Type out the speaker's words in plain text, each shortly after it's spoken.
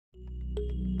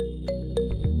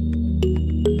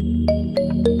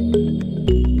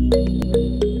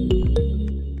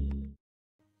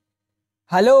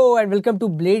Hello and welcome to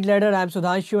blade ladder. I am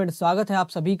Sudhanshu and स्वागत है आप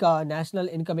सभी का नेशनल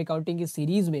इनकम अकाउंटिंग की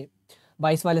सीरीज में।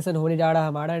 22वां लेसन होने जा रहा है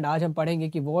हमारा एंड आज हम पढ़ेंगे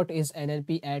कि what is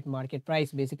NNP eight market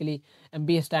price. Basically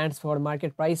MP stands for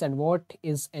market price and what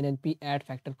is NNP eight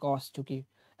factor cost, जो कि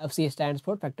FC stands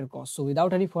for factor cost. So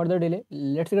without any further delay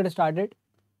let's get started.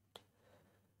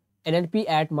 NNP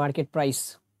eight market price,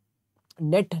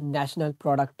 net national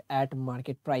product at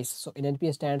market price. So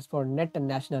NNP stands for net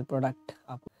national product.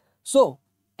 So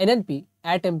NNP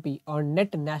at MP or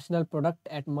net national product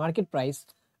at market price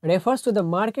refers to the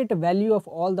market value of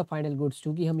all the final goods.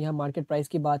 क्योंकि हम यहाँ market price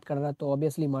की बात कर रहे हैं तो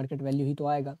obviously market value ही तो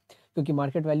आएगा, क्योंकि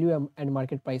market value and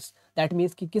market price that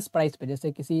means कि किस price पे,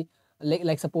 जैसे किसी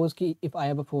like suppose कि if I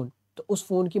have a phone, तो उस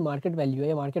फोन की मार्केट वैल्यू है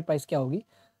या मार्केट प्राइस क्या होगी,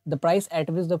 the price at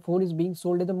which the phone is being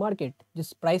sold in the market.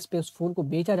 जिस प्राइस पे उस फोन को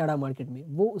बेचा जा रहा है मार्केट में,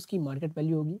 वो उसकी मार्केट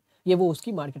वैल्यू होगी, ये वो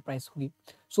उसकी मार्केट प्राइस होगी।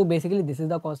 So basically this is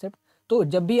the concept. तो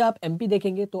जब भी आप एमपी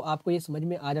देखेंगे तो आपको ये समझ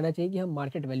में आ जाना चाहिए कि हम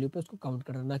मार्केट वैल्यू पे उसको काउंट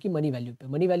कर रहे हैं, ना कि मनी वैल्यू पे।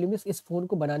 मनी वैल्यू में इस फोन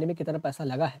को बनाने में कितना पैसा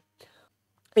लगा है।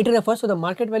 It refers to the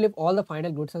market value of all the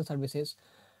final goods and services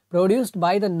produced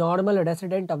by the normal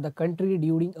resident of the country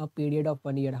during a period of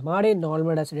 1 year. हमारे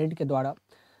नॉर्मल रेसिडेंट के द्वारा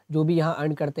जो भी यहाँ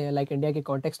अर्न करते हैं, लाइक इंडिया के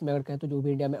context में अगर कहें तो जो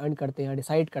भी इंडिया में अर्न करते हैं,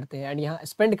 डिसाइड करते हैं एंड यहाँ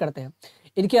स्पेंड करते हैं,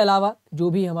 इनके अलावा जो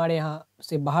भी हमारे यहाँ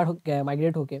से बाहर हो गए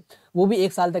माइग्रेट होके, वो भी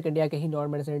 1 साल तक इंडिया के ही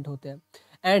नॉन रेजिडेंट होते हैं।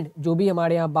 एंड जो भी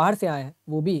हमारे यहाँ बाहर से आए हैं,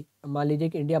 वो भी मान लीजिए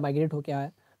कि इंडिया माइग्रेट होके आया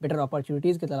है बेटर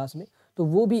अपॉर्चुनिटीज़ की तलाश में, तो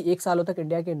वो भी 1 सालों तक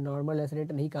इंडिया के नॉर्मल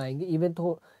रेजिडेंट नहीं कहेंगे। इवन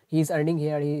तो he is earning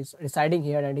hair, he is residing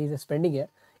hair and he is spending hair,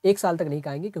 1 साल तक नहीं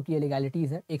कहेंगे क्योंकि ये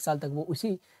लीगैलिटीज़ है। 1 साल तक वो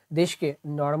उसी देश के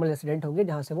नॉर्मल रेसिडेंट होंगे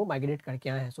जहाँ से वो माइग्रेट करके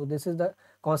आए हैं। So this is the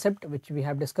concept which we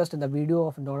have discussed in the video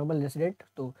of normal resident.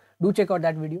 तो do check out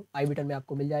that video, I button में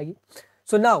आपको मिल जाएगी।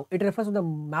 So now it refers to the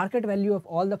market value of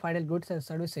all the final goods and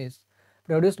services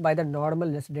produced by the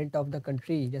normal resident of the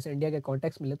country. जैसे India के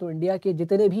context मिले तो India के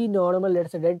जितने भी नॉर्मल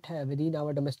रेसिडेंट हैं with in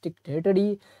our domestic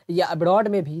territory या abroad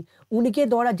में भी, उनके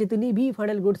द्वारा जितनी भी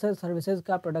फाइनल गुड्स एंड सर्विसेज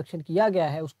का प्रोडक्शन किया गया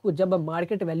है, उसको जब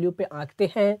मार्केट वैल्यू पे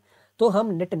आंकते हैं तो हम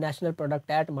net national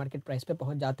product at market price पे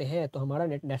पहुंच जाते हैं। तो हमारा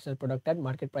net national product at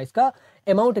market price का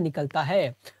अमाउंट निकलता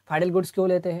है। फाइनल गुड्स क्यों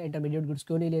लेते हैं, इंटरमीडिएट गुड्स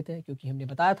क्यों नहीं लेते हैं? क्योंकि हमने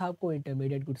बताया था आपको,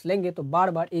 इंटरमीडिएट गुड्स लेंगे तो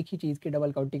बार बार एक ही चीज़ की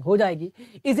डबल काउंटिंग हो जाएगी,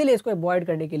 इसीलिए इसको अवॉइड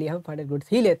करने के लिए हम फाइनल गुड्स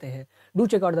ही लेते हैं। Do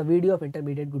check out the video of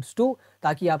intermediate goods to,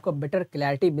 ताकि आपको बेटर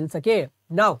क्लैरिटी मिल सके।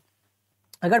 नाउ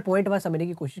अगर पॉइंट वाइज समझने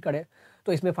की कोशिश करें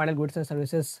तो इसमें फाइनल गुड्स एंड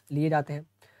सर्विसेज लिए जाते हैं।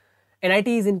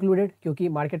 एनआईटी इज इंक्लूडेड, क्योंकि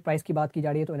मार्केट प्राइस की बात की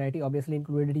जा रही है तो एनआईटी ऑब्वियसली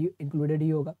इंक्लूडेड ही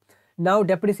होगा। Now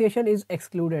depreciation is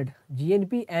excluded.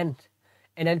 GNP and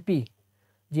NNP,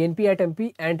 GNP eight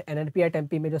MP and NNP eight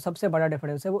MP में जो सबसे बड़ा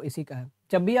डिफरेंस है वो इसी का है।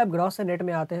 जब भी आप ग्रॉस से नेट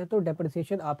में आते हैं तो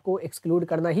डेप्रिसिएशन आपको एक्सक्लूड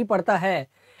करना ही पड़ता है।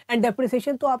 एंड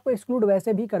डेप्रिसिएशन तो आपको एक्सक्लूड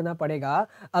वैसे भी करना पड़ेगा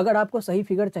अगर आपको सही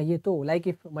फिगर चाहिए तो। Like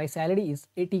if my salary is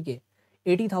 80K,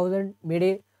 80,000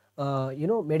 मेरे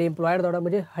मेरे एम्प्लॉयर द्वारा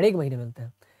मुझे हर एक महीने मिलते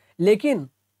हैं। लेकिन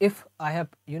if I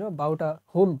have about a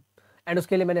home and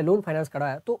उसके लिए मैंने लोन फाइनेंस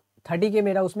कराया तो 30K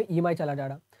मेरा उसमें ईएमआई चला जा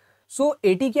रहा। सो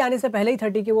 80K आने से पहले ही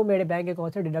 30K वो मेरे बैंक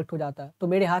अकाउंट से डिडक्ट हो जाता है, तो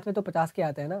मेरे हाथ में तो 50K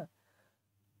आते हैं ना।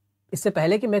 इससे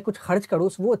पहले कि मैं कुछ खर्च करूँ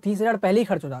वो 30,000 पहले ही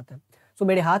खर्च हो जाते हैं। सो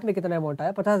मेरे हाथ में कितना अमाउंट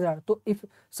आया, 50,000। तो इफ़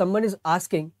समवन इज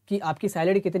आस्किंग कि आपकी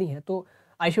सैलरी कितनी है, तो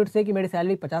आई शुड से कि मेरी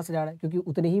सैलरी 50,000 है, क्योंकि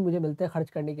उतने ही मुझे मिलते हैं खर्च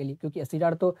करने के लिए। क्योंकि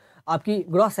 80,000 तो आपकी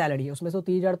ग्रॉस सैलरी है, उसमें से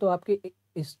 30,000 तो आपके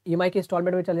इस ईएमआई के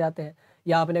इंस्टॉलमेंट में चले जाते हैं,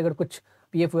 या आपने अगर कुछ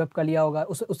पीएफ वेफ का लिया होगा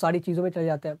उस सारी चीज़ों में चले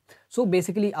जाते हैं। सो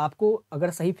बेसिकली आपको अगर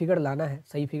सही फिगर लाना है,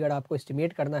 सही फिगर आपको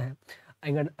एस्टिमेट करना है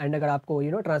एंड अगर आपको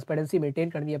ट्रांसपेरेंसी मेंटेन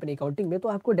करनी है अपनी अकाउंटिंग में, तो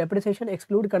आपको डेप्रिसिएशन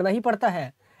एक्सक्लूड करना ही पड़ता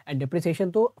है। एंड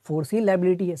डेप्रिसिएशन तो फोर्सीन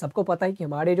लायबिलिटी है। सबको पता है कि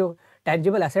हमारे जो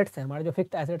टेंजिबल एसेट्स हैं, हमारे जो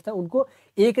फिक्स्ड एसेट्स हैं, उनको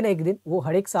एक ना एक दिन वो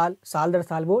हर एक साल दर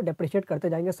साल वो डेप्रिशिएट करते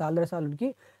जाएंगे, साल दर साल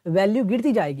उनकी वैल्यू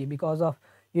गिरती जाएगी because of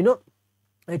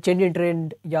change in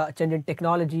trend या चेंज इन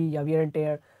टेक्नोलॉजी या वियर एंड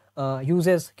टेयर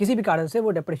यूजेस, किसी भी कारण से वो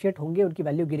डेप्रिशिएट होंगे, उनकी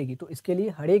वैल्यू गिरेगी। तो इसके लिए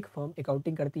हर एक फर्म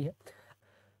अकाउंटिंग करती है।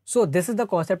 So this is the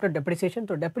concept of depreciation.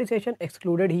 तो डेप्रिसिएशन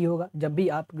एक्सक्लूडेड ही होगा। जब भी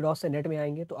आप ग्रॉस से नेट में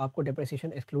आएंगे तो आपको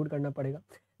डेप्रिसिएशन एक्सक्लूड करना पड़ेगा।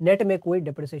 नेट में कोई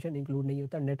डेप्रिसिएशन इंक्लूड नहीं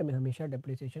होता, नेट में हमेशा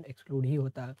डेप्रिसिएशन एक्सक्लूड ही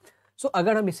होता है। सो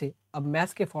अगर हम इसे अब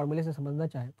मैथ्स के फॉर्मूले से समझना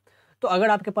चाहें तो अगर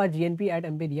आपके पास जीएनपी एट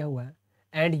एमपी दिया हुआ है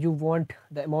and you want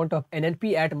the amount of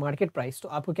NNP eight market price, तो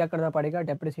आपको क्या करना पड़ेगा,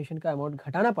 डेप्रिसिएशन का अमाउंट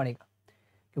घटाना पड़ेगा।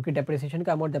 क्योंकि डेप्रिसिएशन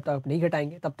का अमाउंट जब तक आप नहीं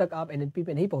घटाएंगे तब तक आप एनएनपी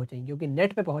पे नहीं पहुंचेंगे। क्योंकि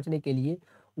नेट पे पहुंचने के लिए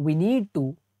we need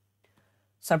to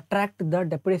subtract the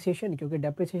depreciation, क्योंकि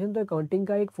डेप्रिसिएशन तो अकाउंटिंग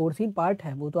का एक फोर्सीन पार्ट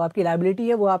है, वो तो आपकी लायबिलिटी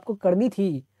है, वो आपको करनी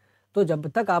थी। तो जब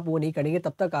तक आप वो नहीं करेंगे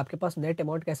तब तक आपके पास नेट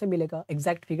अमाउंट कैसे मिलेगा,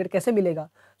 एग्जैक्ट फिगर कैसे मिलेगा।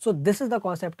 So this is the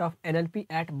concept of NNP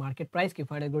eight market price की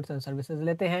फाइनल गुड्स एंड सर्विसेज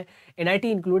लेते हैं।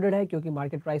 एनआईटी इंक्लूडेड है क्योंकि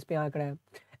मार्केट प्राइस पे आंकड़ा है,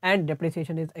 एंड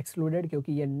डेप्रिसिएशन इज एक्सक्लूडेड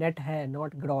क्योंकि ये नेट है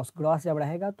नॉट ग्रॉस। ग्रॉस जब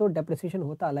रहेगा तो डेप्रिसिएशन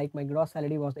होता, like my gross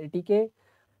salary was 80K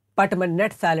but my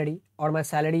net salary और my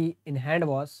salary in hand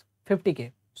was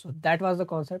 50K। So that was the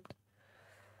concept.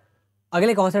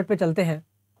 अगले कॉन्सेप्ट पे चलते हैं।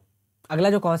 अगला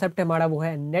जो कॉन्सेप्ट है हमारा वो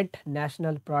है net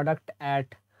national product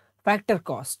at factor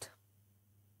cost.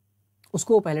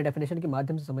 उसको पहले डेफिनेशन के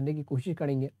माध्यम से समझने की कोशिश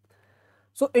करेंगे।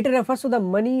 So it refers to the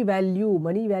money value.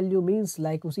 Money value means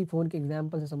like उसी फोन के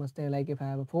एग्जांपल से समझते हैं, like if I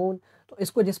have a phone, तो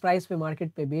इसको जिस प्राइस पे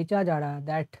मार्केट पे बेचा जा रहा है,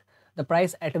 that the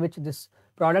price at which this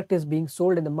product is being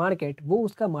sold in the market, वो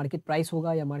उसका मार्केट प्राइस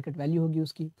होगा या मार्केट वैल्यू होगी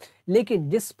उसकी। लेकिन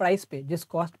जिस प्राइस पे, जिस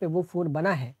कॉस्ट पे वो फ़ोन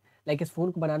बना है, लाइक इस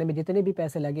फ़ोन को बनाने में जितने भी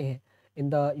पैसे लगे हैं in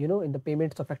the in the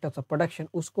payments of factors of production,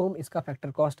 उसको हम इसका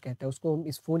फैक्टर कॉस्ट कहते हैं। उसको हम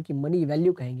इस फ़ोन की मनी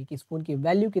वैल्यू कहेंगे कि इस फ़ोन की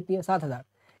वैल्यू कितनी है, 7,000।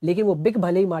 लेकिन वो बिग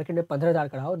भले ही मार्केट में 15,000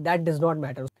 का हो, that does not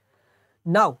matter.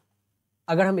 Now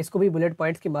अगर हम इसको भी बुलेट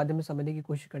पॉइंट्स के माध्यम से समझने की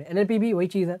कोशिश करें, एनएलपी भी वही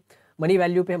चीज़ है। मनी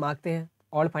वैल्यू पे हम आंकते हैं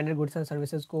all final goods and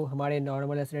services को हमारे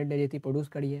नॉर्मल रेसिडेंट ने जितनी प्रोड्यूस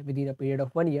करी है with in a period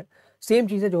of 1 year. Same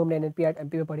चीज़ है जो हमने एनएनपी एट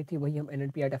एमपी में पढ़ी थी, वही हम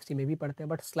एनएनपी एट एफसी में भी पढ़ते हैं,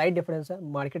 बट स्लाइट डिफरेंस है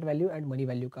market value and money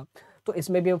value का। तो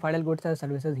इसमें भी हम फाइनल गुड्स एंड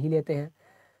सर्विसेज ही लेते हैं।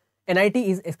 एनआईटी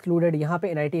इज एक्सक्लूडेड, यहाँ पे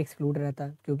एनआईटी एक्सक्लूड रहता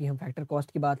है क्योंकि हम फैक्टर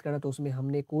कॉस्ट की बात करें तो उसमें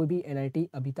हमने कोई भी एनआईटी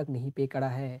अभी तक नहीं पे करा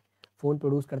है। फ़ोन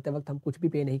प्रोड्यूस करते वक्त हम कुछ भी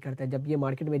पे नहीं करते, जब ये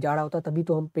मार्केट में जा रहा होता तभी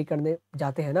तो हम पे करने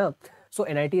जाते हैं ना। सो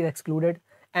NIT is excluded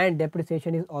and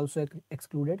depreciation is also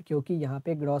excluded क्योंकि यहाँ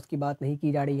पे ग्रॉस की बात नहीं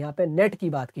की जा रही, यहाँ पे नेट की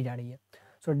बात की जा रही है।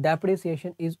 सो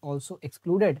depreciation is also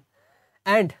excluded.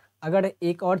 And अगर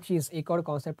एक और चीज़, एक और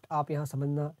कॉन्सेप्ट आप यहाँ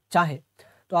समझना चाहें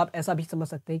तो आप ऐसा भी समझ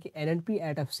सकते हैं कि एनएनपी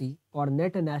एट एफसी और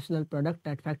net national product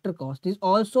at factor cost is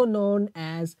also known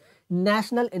as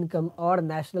national income और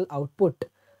नेशनल आउटपुट।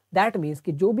 दैट मीन्स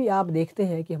कि जो भी आप देखते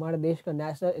हैं कि हमारे देश का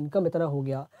नेशनल इनकम इतना हो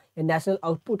गया या नेशनल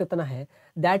आउटपुट इतना है,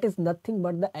 that is nothing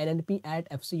but the NNP eight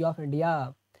FC of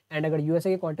India. And अगर यूएसए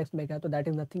के कॉन्टेक्स्ट में क्या तो that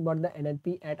is nothing but the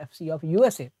NNP eight FC of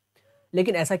USA.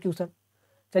 लेकिन ऐसा क्यों सर?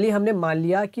 चलिए हमने मान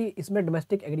लिया कि इसमें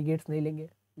डोमेस्टिक एग्रीगेट्स नहीं लेंगे,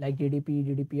 like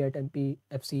GDP at MP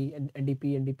FC,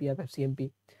 NDP F FC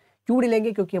MP. क्यों नहीं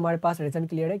लेंगे? क्योंकि हमारे पास रीज़न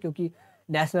क्लियर है, क्योंकि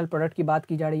नेशनल प्रोडक्ट की बात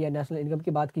की जा रही है, नेशनल इनकम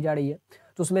की बात की जा रही है,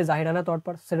 तो उसमें ज़ाहिराना तौर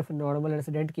पर सिर्फ नॉर्मल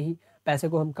रेसिडेंट के ही पैसे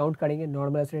को हम काउंट करेंगे,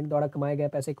 नॉर्मल रेसिडेंट द्वारा कमाए गए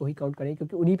पैसे को ही काउंट करेंगे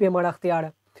क्योंकि उन्हीं पे हमारा अख्तियार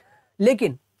है।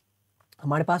 लेकिन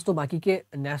हमारे पास तो बाकी के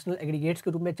नेशनल एग्रीगेट्स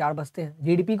के रूप में 4 बसते हैं।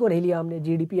 जीडीपी को नहीं लिया हमने,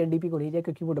 जीडीपी एनडीपी को नहीं लिया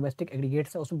क्योंकि वो डोमेस्टिक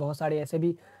एग्रीगेट्स है, उसमें बहुत सारे ऐसे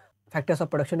भी फैक्टर्स ऑफ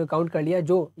प्रोडक्शन को काउंट कर लिया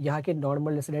जो यहाँ के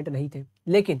नॉर्मल रेसिडेंट नहीं थे।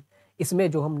 लेकिन इसमें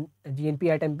जो हम जीएनपी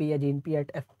एट एमपी या जीएनपी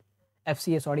एट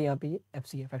एफसी है, सॉरी यहाँ पे ये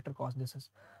एफसी है, factor cost this is.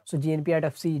 So GNP eight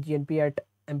FC, GNP eight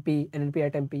MP, NNP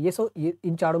eight MP, ये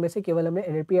इन चारों में से केवल हमने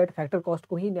एनएनपी एट फैक्टर कॉस्ट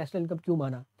को ही नेशनल इनकम क्यों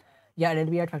माना या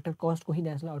एनएनपी एट फैक्टर कॉस्ट को ही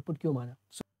नेशनल आउटपुट क्यों माना?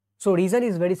 सो रीज़न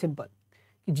इज़ वेरी सिंपल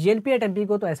कि जीएनपी एट एमपी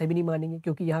को तो ऐसे भी नहीं मानेंगे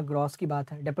क्योंकि यहाँ ग्रॉस की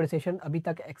बात है, डेप्रिसिएशन अभी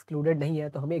तक एक्सक्लूडेड नहीं है,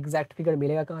 तो हमें एग्जैक्ट फिगर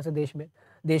मिलेगा कहाँ से?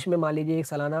 देश में मान लीजिए एक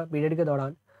सालाना पीरियड के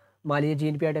दौरान मान लीजिए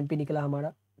जीएनपी एट एमपी निकला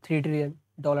हमारा $3 ट्रिलियन,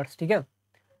 ठीक है।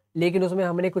 लेकिन उसमें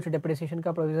हमने कुछ डेप्रिसिएशन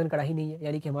का प्रोविज़न करा ही नहीं है,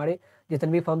 यानी कि हमारे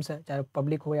जितने भी फर्म्स हैं, चाहे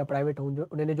पब्लिक हो या प्राइवेट हो, जो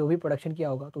उन्होंने जो भी प्रोडक्शन किया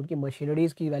होगा तो उनकी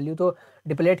मशीनरीज़ की वैल्यू तो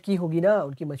डिप्लेट की होगी ना,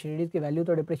 उनकी मशीनरीज़ की वैल्यू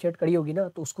तो डिप्रिशिएट करी होगी ना,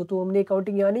 तो उसको तो हमने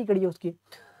अकाउंटिंग यहाँ नहीं करी है उसकी।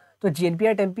 तो जीएनपी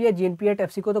एट एमपी या जीएनपी एट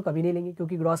एफसी को तो कभी नहीं लेंगे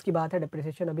क्योंकि ग्रॉस की बात है,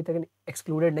 डेप्रिसिएशन अभी तक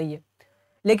एक्सक्लूडेड नहीं है।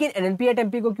 लेकिन एनएनपी एट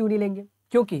एमपी को क्यों नहीं लेंगे?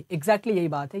 क्योंकि एग्जैक्टली यही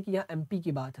बात है कि यहाँ एमपी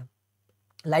की बात है,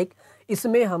 लाइक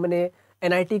इसमें हमने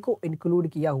एनआईटी को इंक्लूड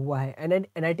किया हुआ है।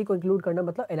 एनआईटी को इंक्लूड करना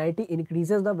मतलब NIT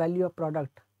increases the value of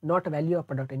product, not value of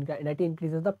product. इनका NIT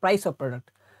increases the price of product.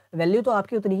 Value तो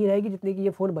आपकी उतनी ही रहेगी जितनी की ये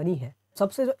फ़ोन बनी है।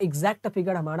 सबसे जो एग्जैक्ट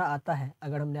फिगर हमारा आता है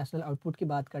अगर हम नेशनल आउटपुट की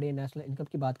बात करें, नेशनल इनकम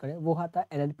की बात करें, वो आता है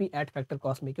एनएनपी एट फैक्टर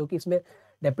कॉस्ट में, क्योंकि इसमें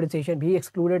डेप्रिसिएशन भी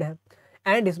एक्सक्लूडेड है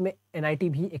एंड इसमें एनआईटी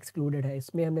भी एक्सक्लूडेड है।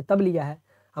 इसमें हमने तब लिया है,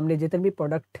 हमने जितने भी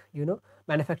प्रोडक्ट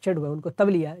मैन्युफैक्चर्ड हुए उनको तब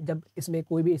लिया है जब इसमें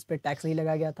कोई भी इस पर टैक्स नहीं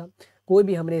लगाया गया था, कोई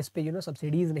भी हमने इस पर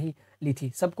सब्सिडीज़ नहीं ली थी।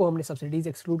 सबको हमने सब्सिडीज़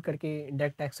एक्सक्लूड करके,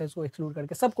 डायरेक्ट टैक्सेस को एक्सक्लूड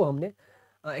करके, सबको हमने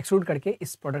एक्सक्लूड करके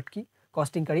इस प्रोडक्ट की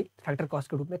कॉस्टिंग करी फैक्टर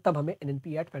कॉस्ट के रूप में, तब हमें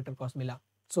एनएनपी एट फैक्टर कॉस्ट मिला।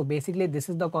 So basically this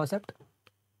is the concept.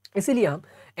 इसीलिए हम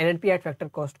एनएनपी एट फैक्टर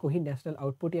कॉस्ट को ही नेशनल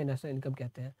आउटपुट या नेशनल इनकम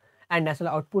कहते हैं। एंड नेशनल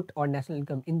आउटपुट और नेशनल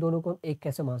इनकम, इन दोनों को हम एक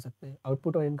कैसे मान सकते हैं,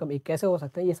 आउटपुट और इनकम एक कैसे हो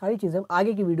सकते हैं, ये सारी चीज़ें हम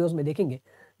आगे की वीडियोस में देखेंगे।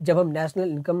 जब हम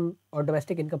नेशनल इनकम और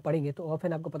डोमेस्टिक इनकम पढ़ेंगे तो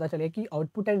ऑफन आपको पता चलेगा कि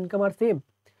output and income are same.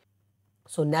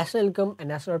 So national income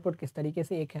and national output किस तरीके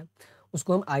से एक है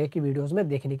उसको हम आगे की वीडियोज़ में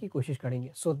देखने की कोशिश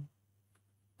करेंगे। सो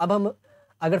अब हम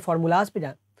अगर फार्मूलाज पे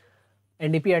जाएँ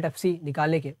एनडीपी एट एफसी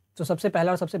निकालने के, तो सबसे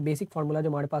पहला और सबसे बेसिक फार्मूला जो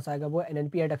हमारे पास आएगा वो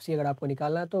NNP एट FC अगर आपको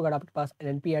निकालना है। तो अगर आपके पास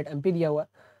NNP एट MP दिया हुआ है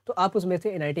तो आप उसमें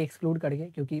से NIT एक्सक्लूड करके,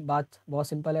 क्योंकि बात बहुत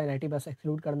सिंपल है, NIT बस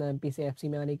एक्सक्लूड करना है MP से FC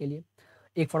में आने के लिए।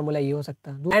 एक फार्मूला ये हो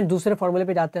सकता है। एंड दूसरे फार्मूले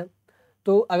पे जाते हैं।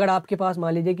 तो अगर आपके पास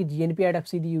मान लीजिए कि GNP एट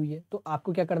FC दी हुई है तो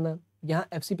आपको क्या करना है, यहाँ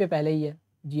FC पे पहले ही है,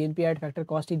 GNP एट फैक्टर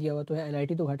कॉस्ट ही दिया हुआ तो है,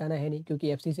 NIT तो घटाना है नहीं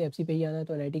क्योंकि FC से FC पे ही आना है,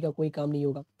 तो NIT का कोई काम नहीं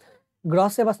होगा।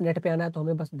 ग्रॉस से बस नेट पे आना है, तो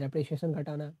हमें बस डेप्रिसिएशन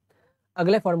घटाना है।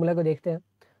 अगले फार्मूला को देखते हैं।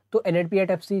 तो NNP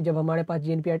एट FC जब हमारे पास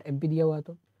GNP एट MP दिया हुआ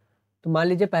तो मान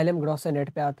लीजिए पहले हम ग्रॉस से नेट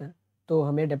पे आते हैं तो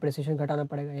हमें डेप्रिसिएशन घटाना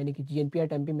पड़ेगा, यानी कि GNP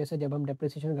एट MP में से जब हम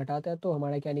डेप्रिसिएशन घटाते हैं तो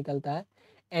हमारा क्या निकलता है,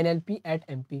 NNP एट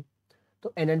MP।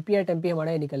 तो NNP एट MP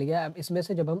हमारा ये निकल गया। अब इसमें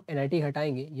से जब हम NIT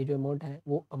घटाएंगे, ये जो अमाउंट है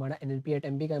वो हमारा NNP एट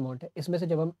MP का अमाउंट है, इसमें से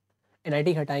जब हम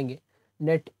NIT घटाएंगे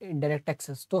नेट इनडायरेक्ट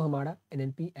टैक्सेस तो हमारा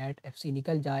NNP एट FC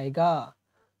निकल जाएगा।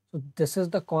 So this is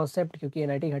the concept, क्योंकि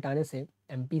NIT घटाने से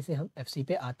MP से हम FC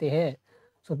पे आते हैं।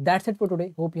 So that's it for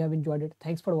today, hope you have enjoyed it,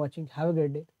 thanks for watching, have a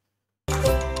great day.